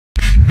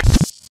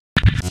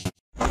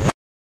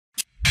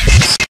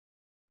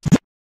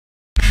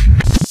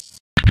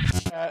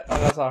hat. Oh,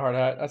 that's not a hard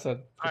hat. That's a.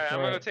 Alright, I'm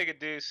gonna go take a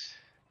deuce.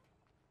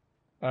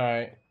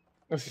 Alright.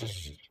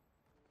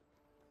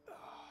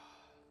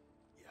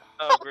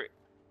 Oh, great.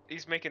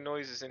 He's making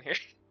noises in here.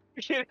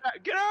 Get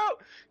out! Get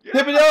out!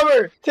 Tip it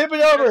over! Tip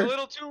it over! It's a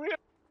little too real.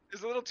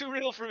 It's a little too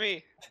real for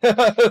me.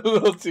 A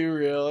little too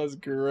real. That's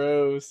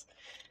gross.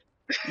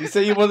 You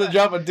said you wanted to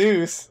drop a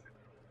deuce.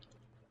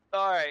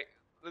 Alright,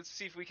 let's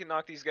see if we can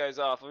knock these guys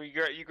off.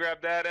 You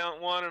grab that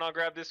out one, and I'll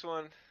grab this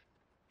one.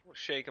 We'll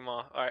shake them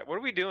off. Alright, what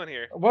are we doing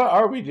here? What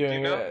are we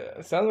doing? You know?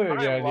 It sounds like a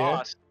good idea.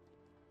 Lost.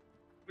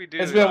 We do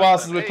It's been a while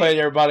since we played,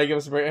 everybody. Give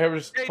us a break. Here,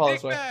 just hey, follow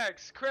this way.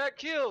 bags! Crack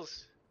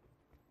kills!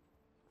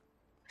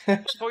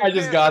 I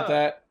just got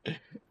that.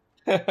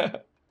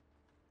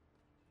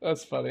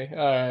 That's funny.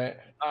 Alright.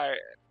 Alright.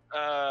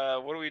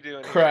 What are we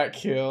doing Crack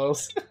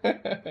kills. Dude,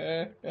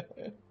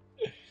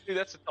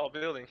 that's a tall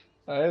building.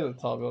 That is a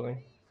tall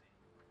building.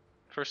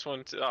 First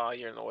one to... Oh,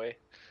 you're in the way.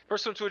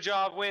 First one to a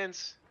job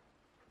wins.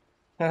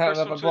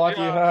 First one to block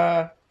you,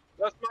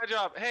 That's my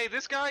job. Hey,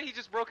 this guy, he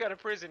just broke out of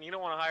prison. You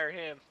don't want to hire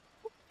him.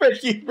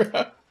 Frick you, bro.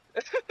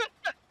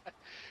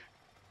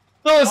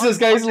 No, listen to this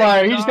guy. He's a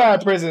liar. He just got out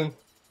of prison.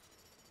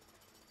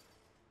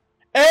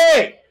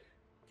 Hey!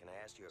 Can I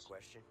ask you a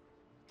question?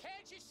 Can't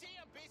you see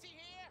I'm busy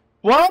here?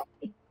 What?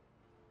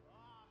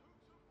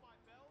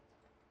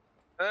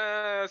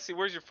 Let's see.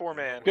 Where's your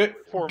foreman? Good.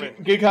 Foreman.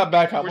 Good cop,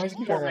 back up. Where's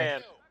your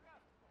foreman?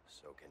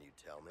 So can you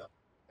tell me?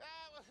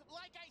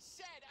 Like I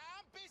said,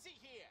 I'm busy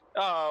here.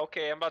 Oh,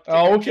 okay. I'm about to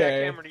take a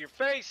jackhammer to your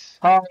face.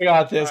 Oh, I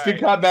got this. All Good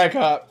right. cop, back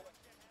up.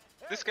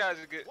 This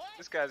guy's a good.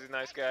 This guy's a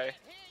nice guy.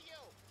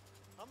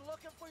 I'm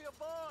looking for your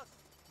boss.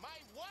 My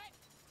what?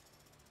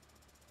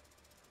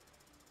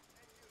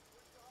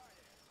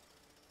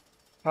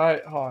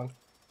 Hi, hold on.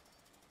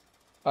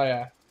 Oh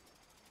yeah.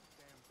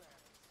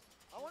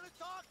 I want to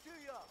talk to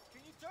you.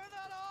 Can you turn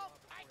that off?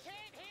 I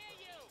can't hear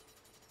you.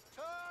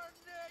 Turn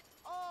it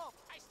off.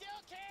 I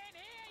still can't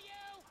hear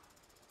you.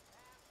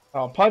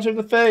 Oh, punch him in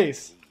the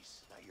face.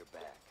 Knees, not your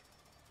back.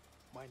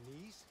 My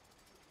knees?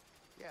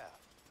 Yeah,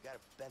 you gotta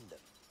bend them,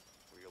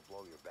 or you'll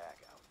blow your back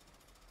out.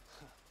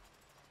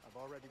 I've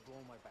already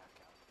blown my back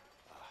out.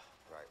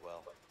 Right,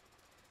 well,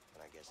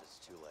 then I guess it's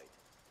too late.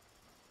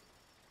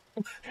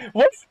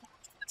 What's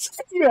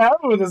you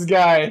having with this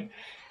guy?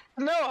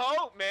 No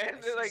hope, man.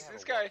 Like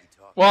this guy.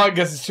 Well, I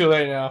guess it's too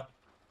late now.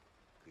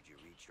 Could you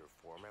reach your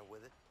foreman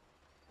with it?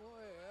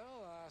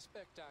 Well, I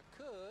expect I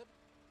could.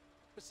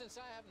 But since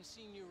I haven't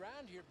seen you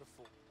around here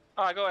before.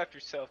 Oh, go after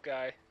yourself,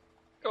 guy.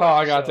 Go Oh,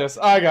 I after got yourself. this.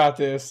 I got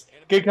this.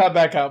 Good cop,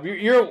 back up.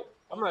 You're.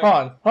 Hold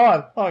on,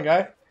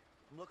 guy.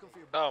 I'm looking for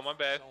your Oh, my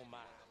bad. So am I.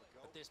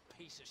 But this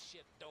piece of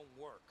shit don't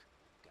work.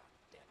 God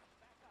damn it.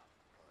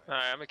 All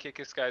right, I'm gonna kick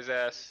this guy's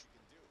ass.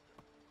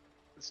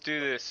 Let's do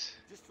this.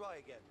 Just try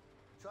again.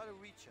 Try to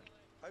reach him.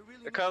 I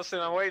really Cuddleston,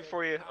 I'm waiting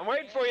for you. I'm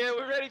waiting for you.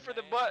 We're ready for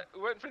the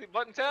We're waiting for the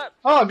button tap.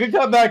 Oh, good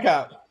cop, back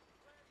up.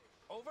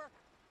 Over?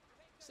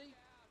 See?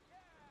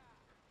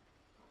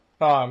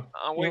 I'm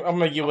waiting- gonna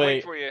make you I'm wait.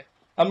 waiting for you.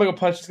 I'm gonna go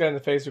punch this guy in the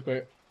face real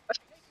quick.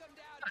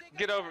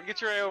 Get over.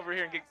 Get your A over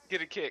here and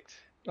get it kicked.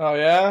 Oh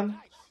yeah.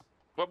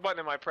 What button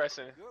am I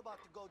pressing? You're about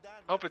to go down.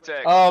 Hope it's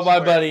X. Oh, my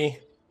Swear. buddy.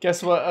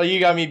 Guess what? Oh, you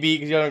got me beat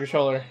because you don't have a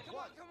controller.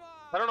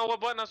 I don't know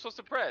what button I'm supposed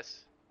to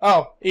press.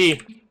 Oh, E.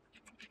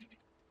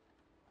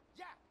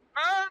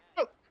 Ah!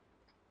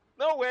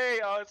 No way.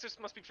 Oh, it just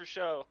must be for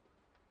show.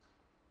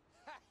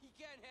 You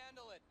can't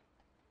handle it.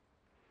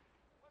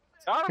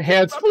 I don't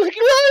Hands.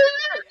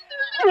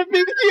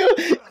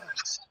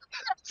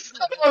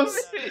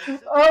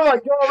 Oh my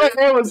god, my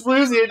hand was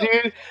losing it,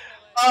 dude.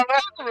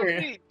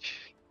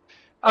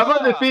 I'm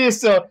undefeated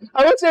still.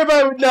 I wish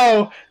everybody would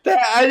know that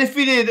I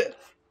defeated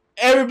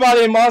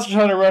everybody in Monster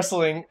Hunter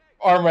Wrestling,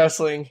 arm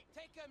wrestling.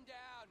 Take him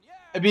down.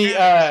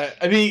 Yeah.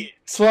 I beat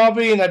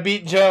Swampy and I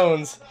beat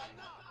Jones.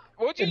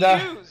 What'd you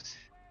And, use?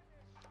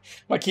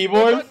 My What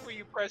keyboard? button were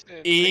you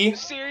pressing? E. Are you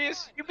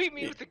serious? You beat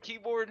me with the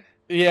keyboard?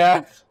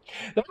 Yeah.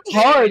 That was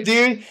hard,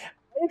 dude.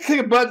 I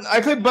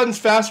click buttons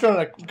faster on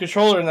a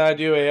controller than I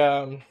do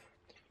a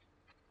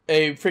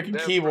freaking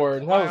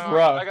keyboard. That was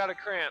rough. I got a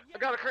cramp.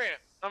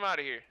 I'm out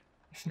of here.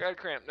 Got a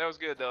cramp. That was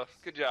good though.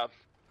 Good job.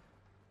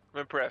 I'm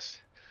impressed.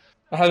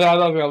 I thought I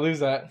was gonna lose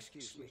that.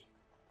 Excuse me.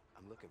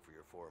 I'm looking for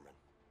your foreman.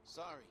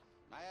 Sorry,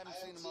 I haven't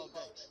seen him all day.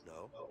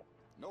 No?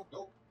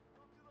 Nope.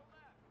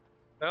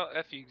 Well,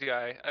 F you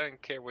guy. I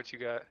didn't care what you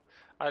got.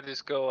 I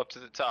just go up to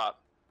the top.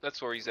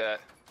 That's where he's at.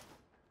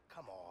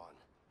 Come on.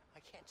 I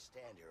can't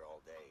stand here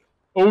all day.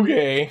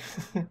 Okay.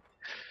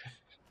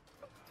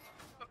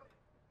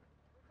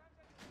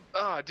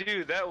 Oh,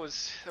 dude, that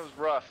was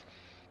rough.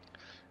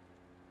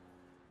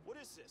 What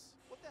is this?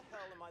 What the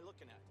hell am I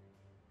looking at?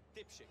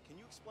 Dipshit, can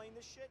you explain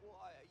this shit? Well,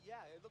 yeah,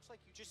 it looks like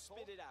you just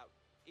spit it out.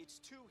 It's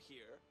 2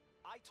 here.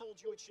 I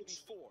told you it should be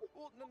 4.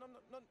 Well, no, no.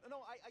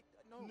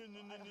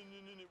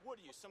 What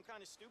are you, some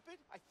kind of stupid?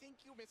 I think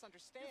you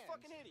misunderstand. You're a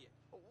fucking idiot.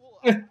 Well,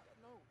 no.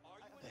 Are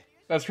you an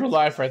idiot? That's real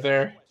life right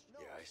there.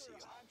 Yeah, I see.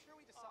 I'm sure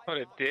we decided. What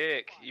a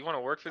dick. You want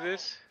to work for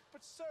this?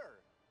 But sir.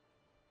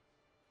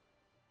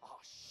 Oh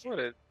shit. What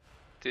a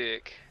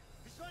dick.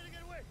 He's trying to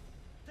get away.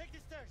 Take the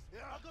stairs.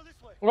 I'll go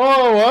this way.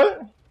 Whoa,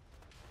 what?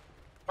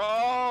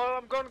 Oh,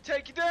 I'm gonna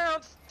take you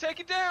down. Take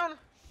you down.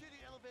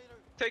 Shitty elevator.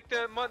 Take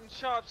that mutton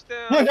chops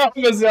down. I'm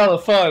missing out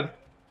of fun.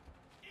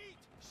 Eat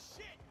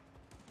shit.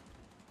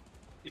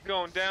 You're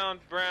going down,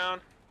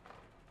 Brown.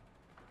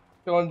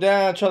 Going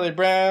down, Charlie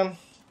Brown.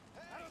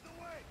 Out of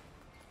the way.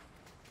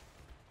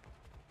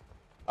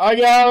 I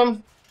got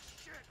him.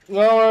 No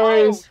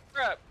worries. Oh,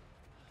 crap.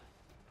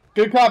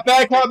 Good cop,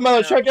 bad cop,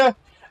 mother trucker.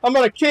 I'm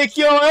gonna kick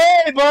your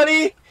A,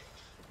 buddy.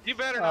 You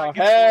better Oh, not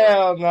get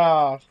hell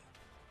no.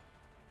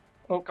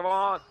 scored. Come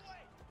on.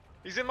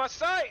 He's in my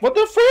sight. What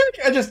the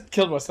frick? I just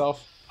killed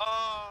myself.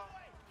 Oh,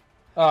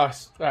 Oh,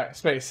 alright,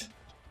 space.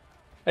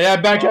 Yeah,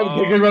 back up,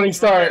 get a good running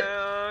start.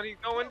 Down. He's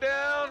going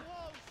down.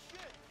 Whoa,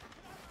 shit.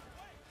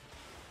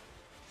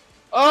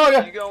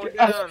 Oh, You going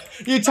down.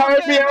 you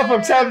tired me off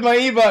from tapping my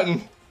E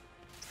button.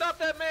 Stop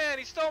that man.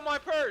 He stole my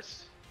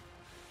purse.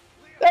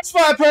 That's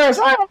my purse.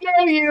 I don't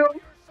know you. Your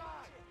side.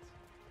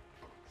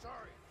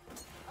 Sorry.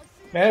 I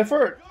see Man,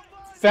 for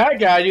a fat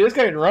guy, dude, this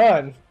guy can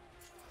run.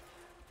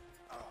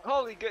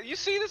 Holy good. You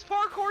see this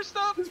parkour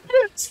stuff?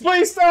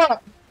 Please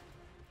stop.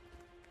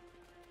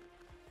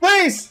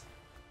 Please.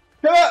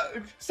 Come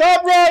on.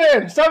 Stop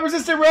running. Stop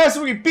resisting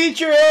arrest. We can beat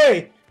your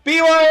A.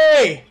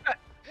 BYA.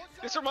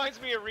 This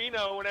reminds me of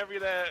Reno whenever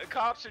the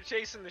cops are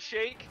chasing the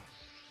shake.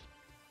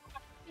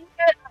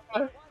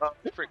 Oh,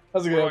 frick.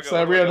 That's a Where do I good go? episode.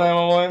 Where do I Rio go?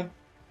 911.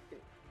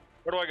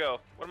 Where do I go?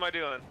 What am I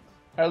doing?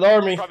 Alright,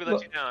 lower me. Probably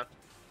let you down.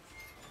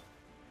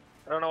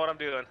 I don't know what I'm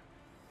doing.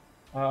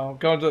 Oh,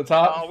 going to the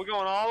top. Oh, we're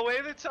going all the way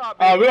to the top.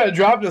 Oh, we baby. gotta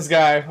drop this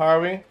guy,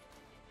 are we?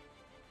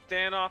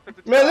 Stand off at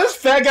the top. Man, this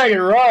fat guy can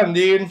run,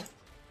 dude.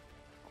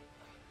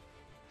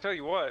 Tell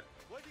you what,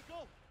 Where'd he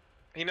go?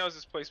 he knows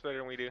this place better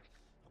than we do. I'm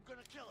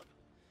gonna kill him.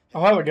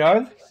 I'll have a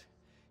gun.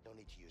 No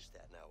need to use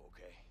that now,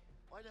 okay?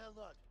 Why the hell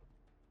not?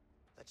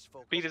 Let's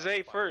focus Beat his on the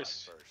A spotlight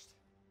first.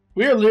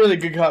 We are literally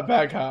good cop,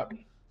 bad cop.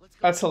 Let's go.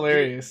 That's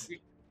hilarious.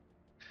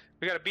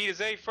 We gotta beat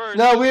his A first.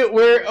 No,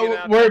 we're Get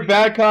out we're there.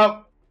 bad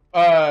cop. You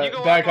go Bad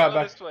up, I'll cop. go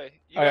Back. this way.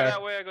 You Okay. go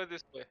that way, I go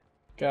this way.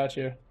 Got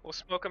you. We'll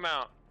smoke him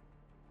out.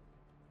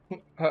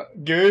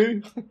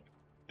 Good.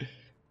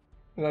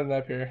 Nothing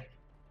up here.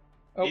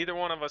 Oh. Either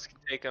one of us can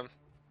take him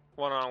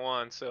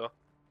one-on-one, so.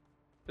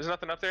 There's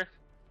nothing up there?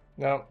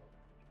 No.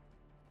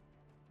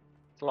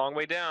 It's a long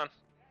way down.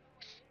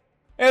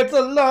 It's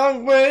a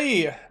long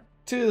way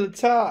to the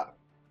top.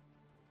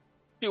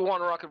 You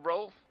want to rock and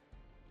roll?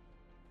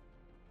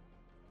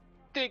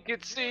 Think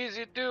it's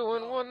easy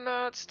doing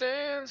one-night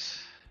stands?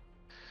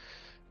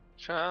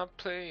 Try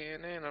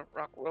playing in a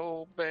rock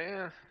roll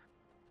band.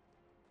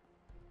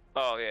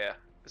 Oh yeah,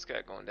 this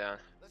guy going down.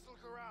 Let's look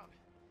around.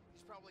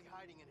 He's probably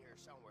hiding in here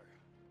somewhere.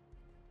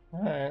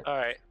 Alright. All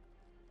right,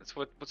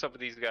 what's up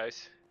with these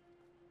guys?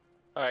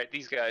 All right,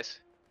 these guys.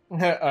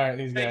 Alright,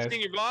 these Hey, guys.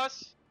 senior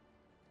boss.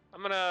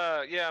 I'm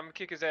gonna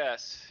kick his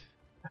ass.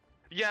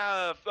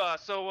 Yeah,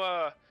 so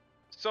I'm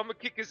gonna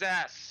kick his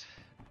ass.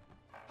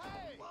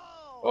 Hey!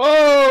 Whoa!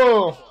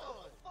 Whoa! What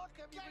the fuck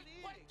have you been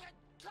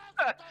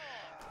eating?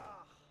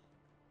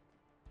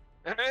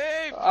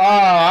 Hey.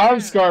 Ah, I'm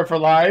scarred for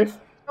life.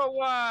 So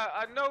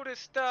I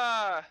noticed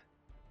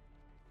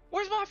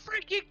where's my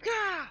freaking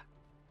car?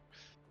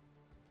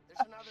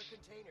 There's another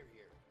container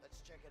here. Let's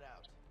check it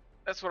out.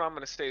 That's what I'm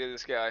gonna say to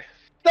this guy.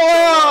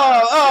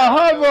 Oh,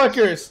 hard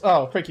workers.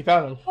 Oh, frick, you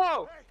found him.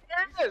 Whoa,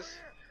 there it is.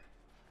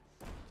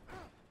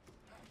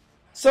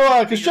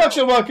 So,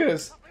 construction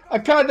workers. I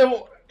kind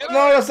of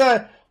noticed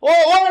that.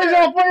 Well, what is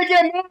your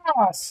freaking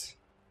boss?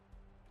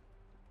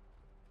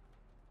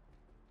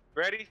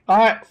 Ready?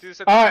 Alright, Do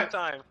this at the same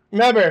time.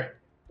 remember.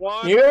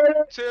 One, You heard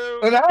it? two,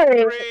 And I heard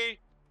it. 3,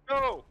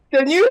 go.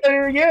 Then you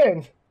heard it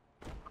again.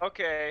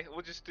 Okay,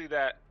 we'll just do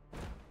that.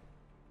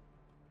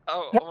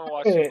 Oh, I'm gonna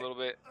watch it a little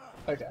bit.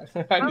 Okay,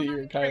 I knew you were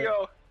Here we kind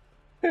go.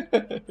 Eat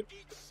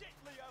shit,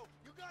 Leo!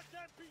 You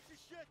goddamn piece of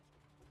shit!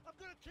 I'm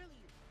gonna kill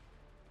you!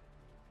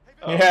 Hey,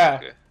 Oh, Yeah.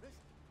 okay. Listen,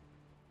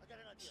 I got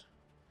an idea.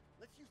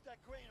 Let's use that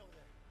crane over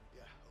there.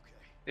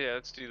 Yeah, okay. Yeah,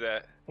 let's do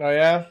that. Oh,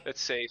 yeah?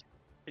 That's safe.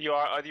 Are you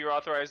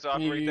authorized to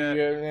operate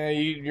that?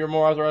 You're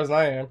more authorized than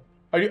I am.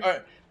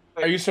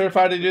 Are you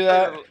certified to do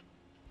that?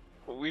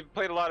 We've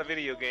played a lot of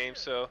video games,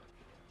 so.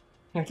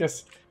 I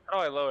guess. How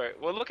do I lower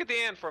it? Well, look at the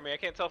end for me. I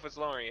can't tell if it's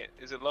lowering it.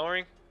 Is it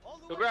lowering? All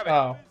the Go way grab it.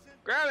 Oh.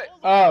 Grab it.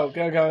 Oh,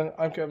 go.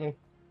 I'm coming.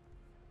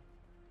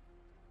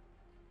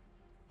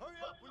 Hurry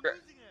up, we're Gra-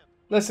 losing him!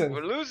 Listen.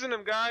 We're losing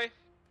him, guy.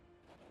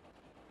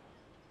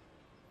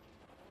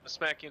 I'll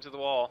smack you into the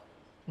wall.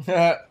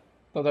 Thought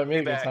that made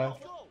a good Back. time.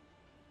 Let's go!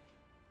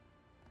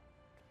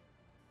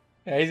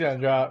 Yeah, he's gonna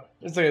drop.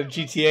 It's like a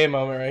GTA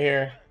moment right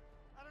here.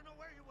 I don't know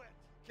where he went.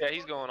 Yeah,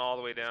 he's going all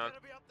the way down. He's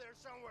gotta be up there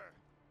somewhere.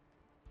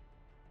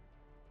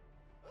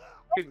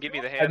 You can give me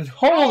the And hand.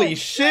 holy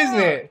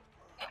shiznit!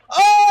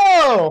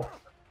 Oh!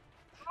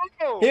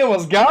 Oh! He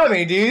almost got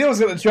me, dude. He was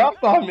gonna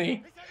drop on me. He's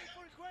heading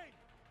for the crane.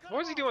 Cut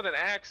What is he him doing with an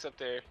axe up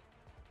there?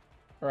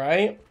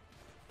 Right?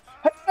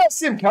 How did I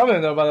see him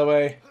coming, though, by the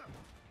way?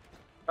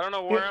 I don't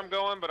know where I'm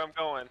going, but I'm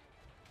going.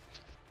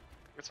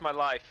 It's my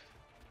life.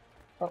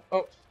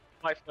 Oh.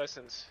 Life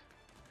lessons.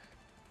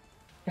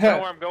 I don't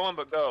know where I'm going,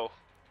 but go.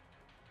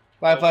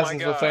 Life Oh my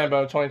lessons with God.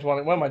 Flambo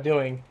 2020. What am I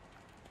doing?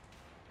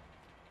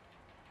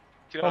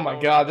 Get Oh on my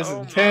over. God, this is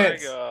Oh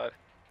intense. my God.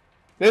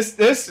 This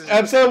is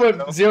episode intense, went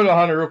bro. 0 to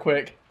 100 real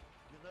quick.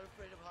 You're not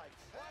afraid of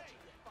heights. Hey,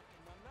 you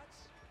fucking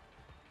numbnuts.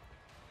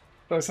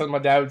 That's what my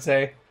dad would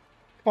say.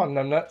 Come on,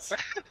 numbnuts.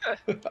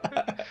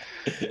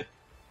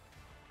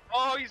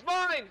 Oh, he's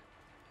mine!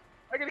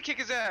 I gotta kick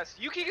his ass.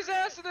 You kick his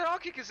ass, and then I'll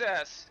kick his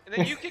ass. And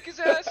then you kick his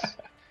ass,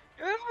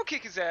 and then I'll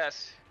kick his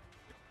ass.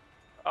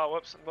 Oh,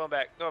 whoops, I'm going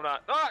back. No, I'm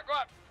not. No, go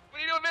up. What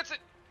are you doing, Vincent?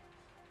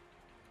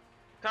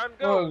 Time to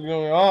go. What's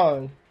going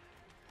on?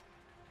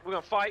 We're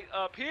gonna fight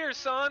up here,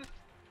 son.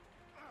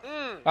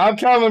 I'm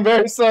coming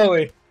very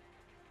slowly.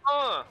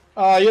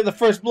 You're the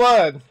first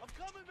blood. I'm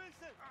coming,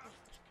 Vincent.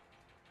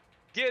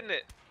 Getting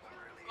it.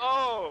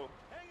 Oh.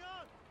 Hang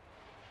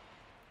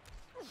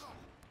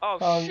on.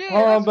 Oh, shit.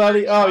 Hold on, that's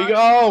buddy. very Oh, smart.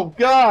 oh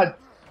God.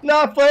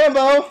 Not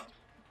Flambo.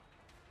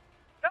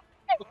 Come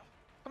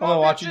I'm gonna on,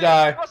 watch you Vincent.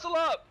 die. Hustle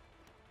up.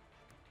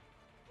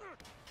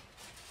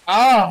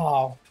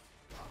 Oh.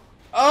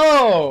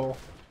 Oh.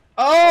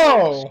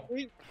 Oh.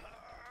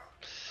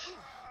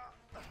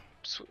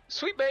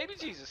 Sweet baby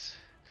Jesus.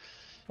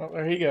 Oh,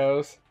 there he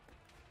goes.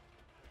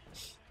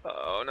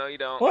 Oh, no, you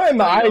don't. What am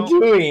No, you I don't.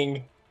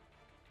 doing?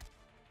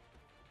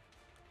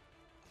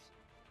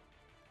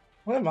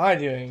 What am I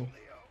doing?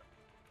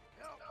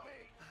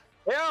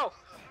 Leo,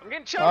 I'm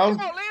getting choked. I'm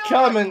Come on, Leo.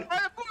 coming. I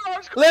have 4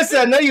 arms. Listen,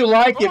 I know you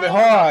like it, but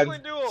hold Wrestling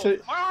on. duel. So-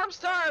 My arm's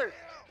tired.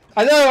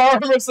 I know our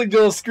wrestling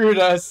duel screwed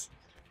us.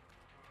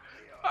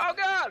 Oh,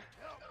 God.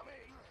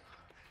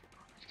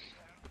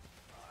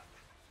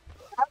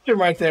 Capture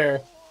him right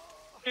there.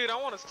 Dude, I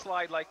want to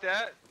slide like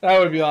that. That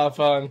would be a lot of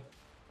fun.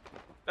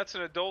 That's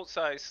an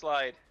adult-sized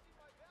slide.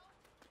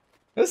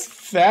 This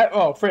fat.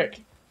 Oh,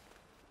 frick.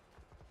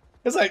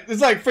 It's like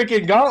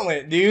freaking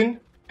Gauntlet, dude.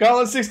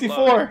 Gauntlet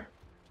 64.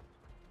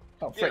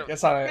 Oh, Get frick. him.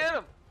 That's not it. Get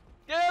him.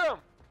 Get him.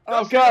 Oh,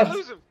 Cuddleston's God. gonna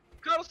lose him.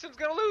 Cuddleston's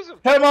gonna lose him.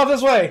 Head him off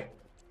this way.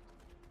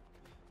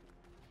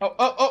 Oh,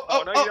 oh, oh,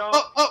 oh, no, oh, you don't.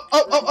 oh, oh,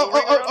 oh, oh, oh,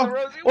 Ring oh, around oh. the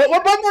rosy.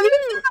 What button did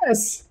you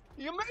press?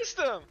 You missed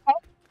him.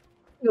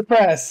 The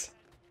press.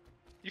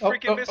 You Oh,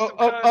 freaking oh, missed oh, him,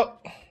 oh, cuz. oh.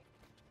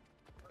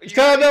 You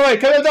Cut him that way.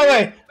 Cut him that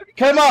way. Look at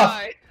Cut him this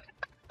off. guy.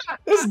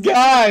 This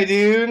guy,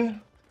 dude.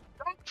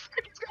 Oh,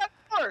 frick, he's got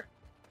more.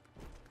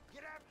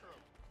 Get after him.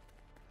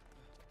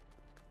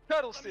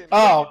 Cuddleston.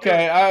 Oh,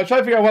 okay. I was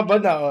trying to figure out what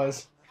button that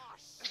was.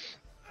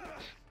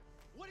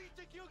 What do you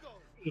think you're going?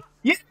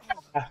 Yeah. Get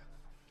your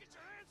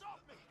hands off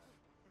me.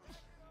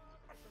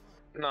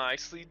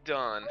 Nicely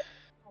done.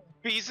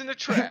 Bees in the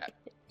trap.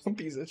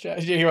 Piece of shit.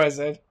 Did you hear what I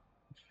said?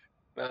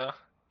 No.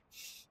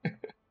 I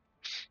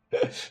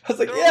was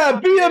like, Throw yeah, him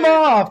beat him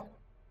off,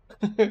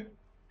 off.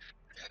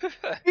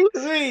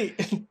 Easy.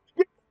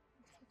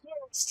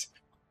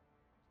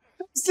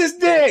 It's his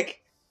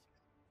dick.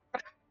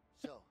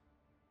 So,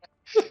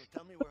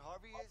 tell me where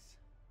Harvey is?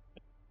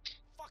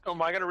 Fuck Oh,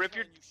 am I gonna rip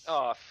your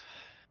off?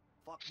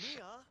 Fuck me,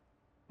 huh?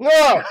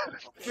 No.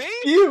 Me?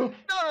 You.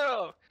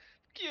 No.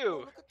 You.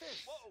 Look at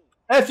this. Whoa.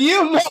 F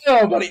you?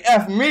 No, buddy.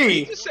 F Did me.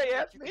 he just say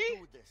F You me? can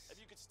do with this. If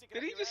you could stick it Did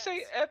up he your just ass.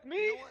 say F me?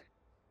 You know what?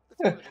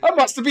 Let's put it I in.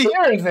 must be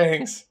hearing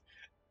things.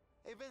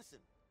 Hey,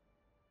 Vincent.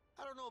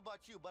 I don't know about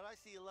you, but I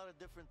see a lot of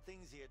different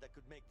things here that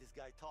could make this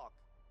guy talk.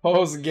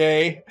 Oh, it's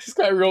gay. This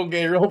got real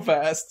gay real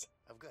fast.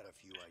 I've got a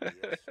few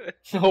ideas.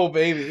 Oh,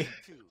 baby.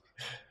 Two.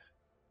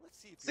 Let's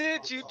see if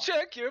Did you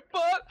check your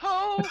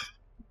butthole?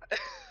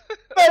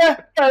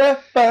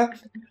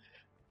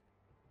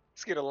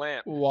 Let's get a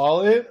lamp.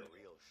 Wallet?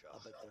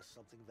 I bet there's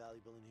something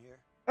valuable in here.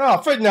 Oh,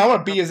 frick, now I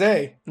want to be his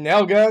A.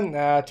 Nail gun?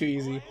 Nah, too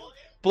easy.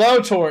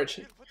 Blowtorch.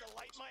 You put the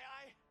light in my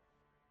eye?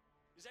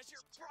 Is that your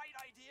bright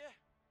idea?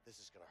 This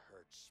is gonna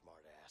hurt,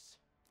 smart ass.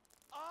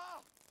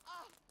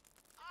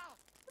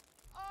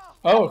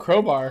 Oh, a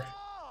crowbar.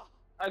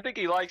 I think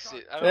he likes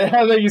it. I I don't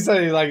know. think you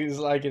said he's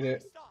liking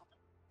it. Stop.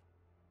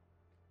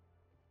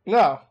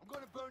 No. I'm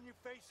gonna burn your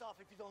face off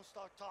if you don't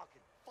start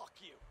talking. Fuck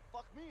you.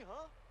 Fuck me,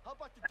 huh? How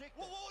about the dick?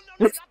 Whoa,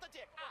 no, not the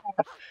dick.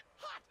 Hot.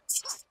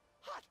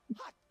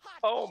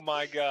 Oh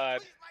my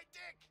God. Please, my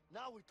dick.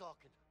 Now we're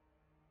talking.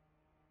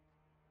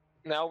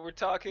 Now we're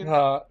talking.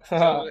 Uh,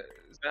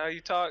 Is that how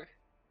you talk?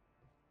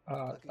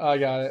 I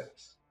got it.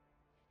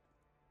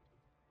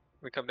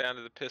 We come down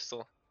to the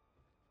pistol.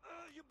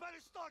 You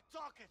better start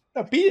talking.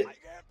 No, beat it. I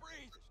can't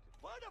breathe.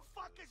 Where the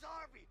fuck is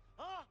Harvey?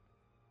 Huh?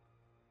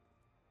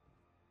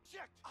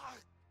 Shit. How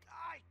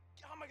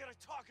am I gonna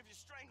talk if you're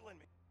strangling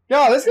me?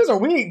 Yo, these guys are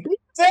weak. Beat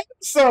his ass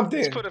or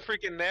something. Let's put a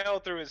freaking nail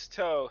through his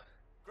toe.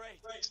 Great.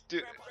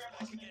 Dude. Grandpa's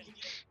back again. Do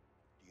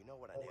you know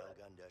what a nail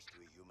gun does to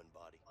a human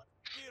body?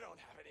 You don't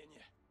have it in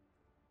you.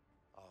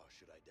 Oh,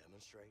 should I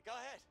demonstrate? Go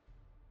ahead.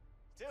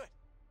 Do it.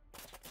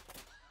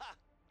 Ha!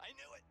 I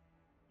knew it.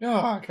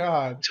 Oh,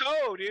 God.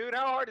 Toe, dude.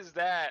 How hard is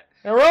that?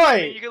 All I mean,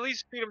 right. you can at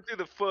least shoot him through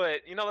the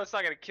foot. You know that's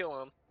not gonna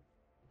kill him.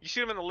 You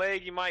shoot him in the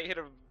leg, you might hit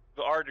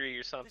the artery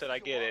or something. I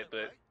get it,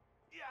 but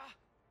Yeah.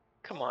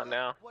 come on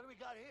now. What do we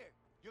got here?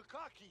 Your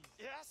car keys.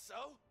 Yeah,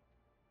 so?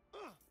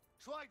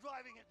 Try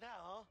driving it now,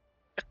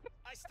 huh?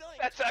 I still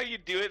ain't That's how you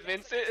do it,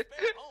 Vincent.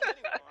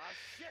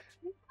 Shit.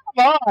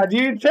 Come on,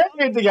 dude.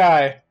 Interrogate the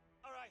guy.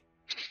 All right.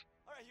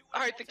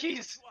 Alright, the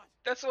keys.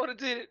 That's what it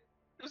did.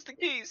 It was the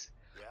keys.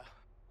 Yeah.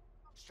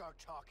 Start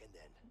talking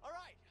then. All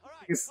right.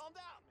 Yes. Calm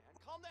down, man.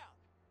 Calm down.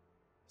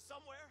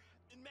 Somewhere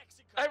in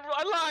Mexico. I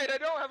lied. I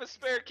don't have a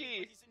spare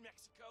key. He's in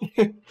Mexico.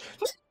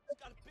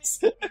 He's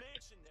got a big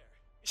mansion there.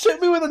 Shoot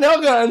me with a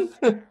nail gun.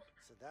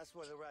 So that's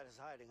where the rat is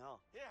hiding, huh?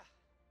 Yeah,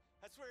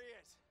 that's where he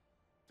is.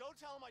 Don't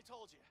tell him I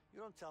told you. You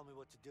don't tell me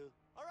what to do.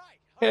 All right.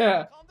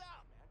 Yeah. Calm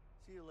down, man.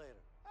 See you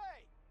later.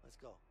 Hey, Let's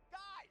go.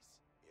 guys,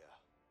 Yeah.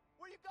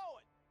 where you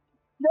going?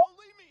 No. Don't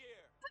leave me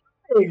here.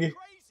 You're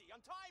crazy.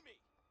 Untie me.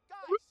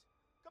 Guys,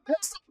 come back.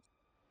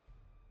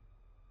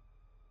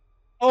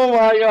 Oh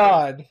my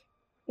god.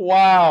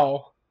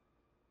 Wow.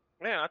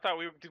 Man, I thought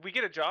did we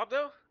get a job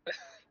though?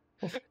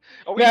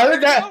 Yeah,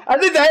 I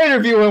think that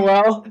interview went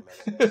well.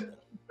 You're gonna need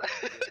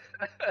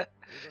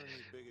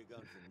bigger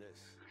guns than this.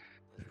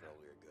 That's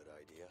probably a good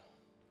idea.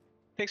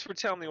 Thanks for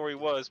telling me where he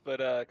was, but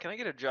can I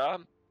get a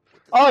job?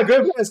 Oh,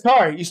 good for his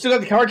car. You still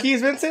got the car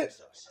keys, Vincent?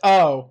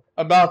 Oh,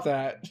 about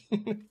that.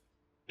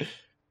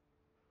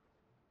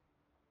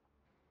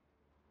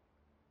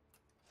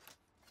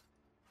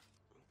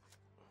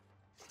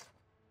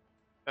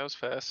 That was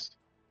fast.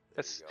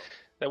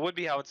 That would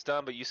be how it's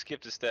done, but you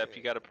skipped a step.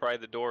 You got to pry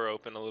the door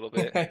open a little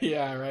bit.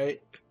 Yeah,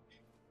 right.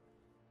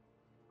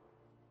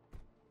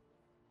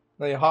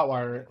 Now you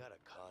hotwire I it. got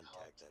a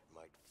contact that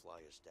might fly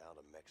us down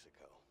to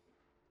Mexico.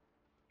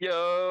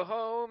 Yo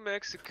ho,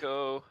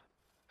 Mexico.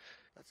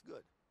 That's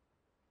good.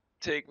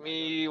 Take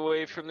me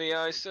away from the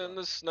ice and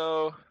the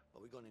snow.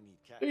 But we're gonna need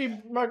cash. Hey,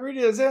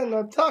 margaritas and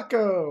a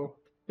taco.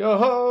 Yo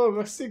ho,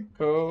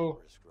 Mexico.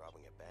 We're just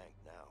robbing a bank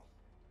now.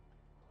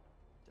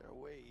 There are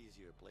way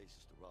easier places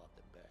to rob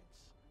than banks.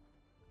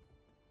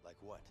 Like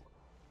what?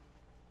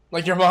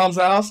 Like your mom's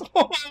house?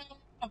 Oh.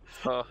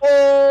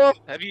 Oh,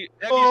 Have you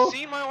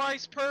seen my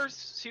wife's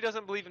purse? She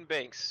doesn't believe in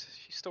banks.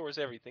 She stores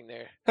everything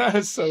there. that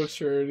is so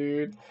true,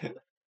 dude.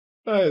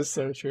 That is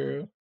so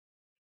true.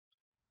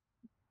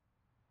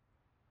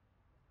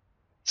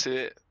 That's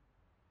it.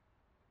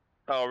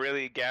 Oh,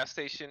 really? Gas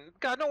station?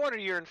 God, no wonder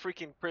you're in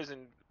freaking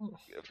prison.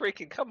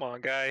 Freaking, come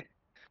on, guy.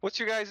 What's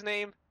your guy's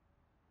name?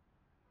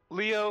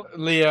 Leo?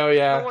 Leo,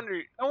 yeah.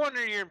 No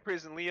wonder you're in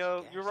prison,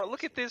 Leo.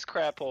 Look at this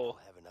crap hole.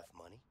 Have enough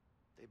money?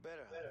 They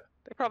better have.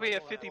 They probably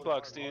have 50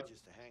 bucks, dude.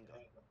 Just a hang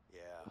up. Yeah,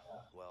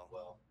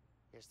 well,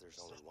 guess there's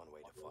only one way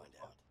to find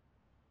out.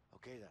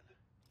 Okay then.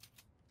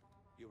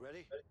 You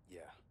ready?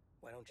 Yeah.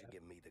 Why don't you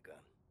give me the gun?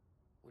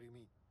 What do you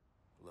mean?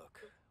 Look,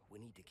 we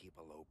need to keep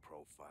a low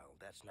profile.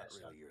 That's not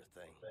really your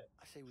thing.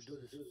 I say we do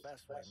this the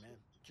fast way, man.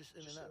 Just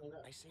in and out.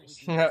 I say we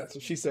do That's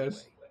what she said.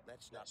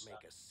 Let's not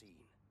make a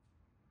scene.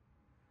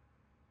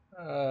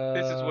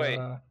 This way.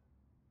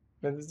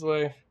 This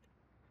way.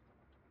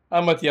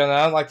 I'm with you on that.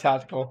 I don't like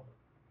tactical.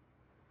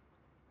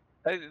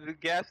 The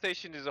gas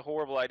station is a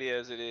horrible idea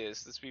as it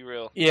is. Let's be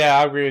real. Yeah,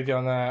 I agree with you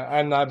on that.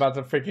 I'm not about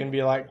to freaking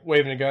be like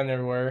waving a gun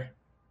everywhere.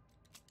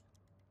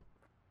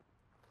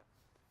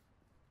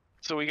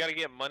 So we got to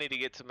get money to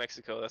get to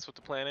Mexico. That's what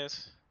the plan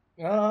is.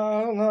 I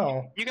don't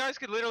know. You guys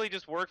could literally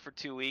just work for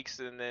 2 weeks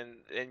and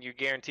you're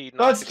guaranteed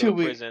No, not it's to go 2 to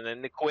weeks. prison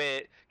and to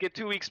quit. Get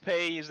 2 weeks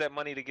pay. Use that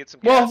money to get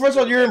some. Well, gas first to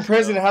of all, go to you're in Mexico.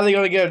 prison. How are they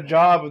going to get a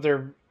job if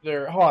they're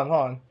hold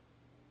on.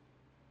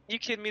 You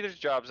kidding me? There's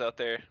jobs out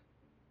there.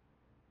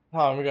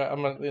 Hold on,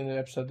 I'm gonna end the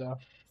episode now.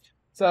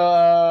 So,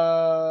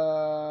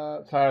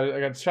 sorry, I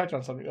got distracted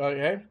on something.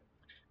 Okay.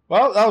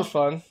 Well, that was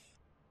fun.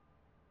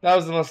 That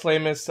was the most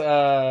lamest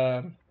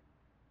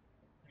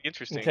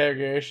Interesting.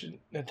 interrogation.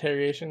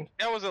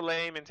 That was a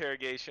lame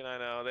interrogation. I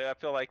know. I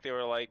feel like they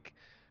were like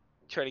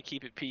trying to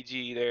keep it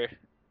PG there.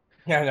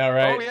 Yeah, I know,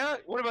 right? Oh yeah.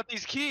 What about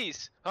these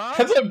keys? Huh?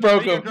 That's what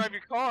broke How you them. gonna drive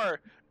your car?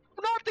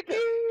 Not the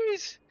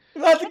keys.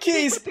 Not the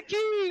keys. Get the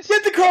keys.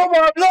 Get the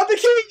crowbar. Not the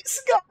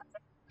keys.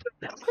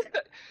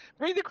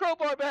 Bring the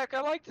crowbar back.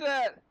 I liked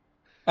that.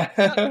 Not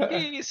the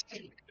keys.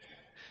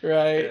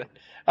 Right. Yeah.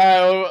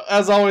 Alright, well,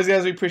 as always,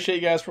 guys, we appreciate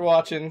you guys for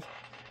watching.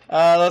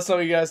 Let us know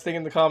what you guys think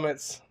in the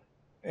comments.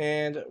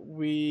 And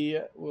we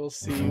will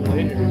see you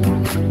later.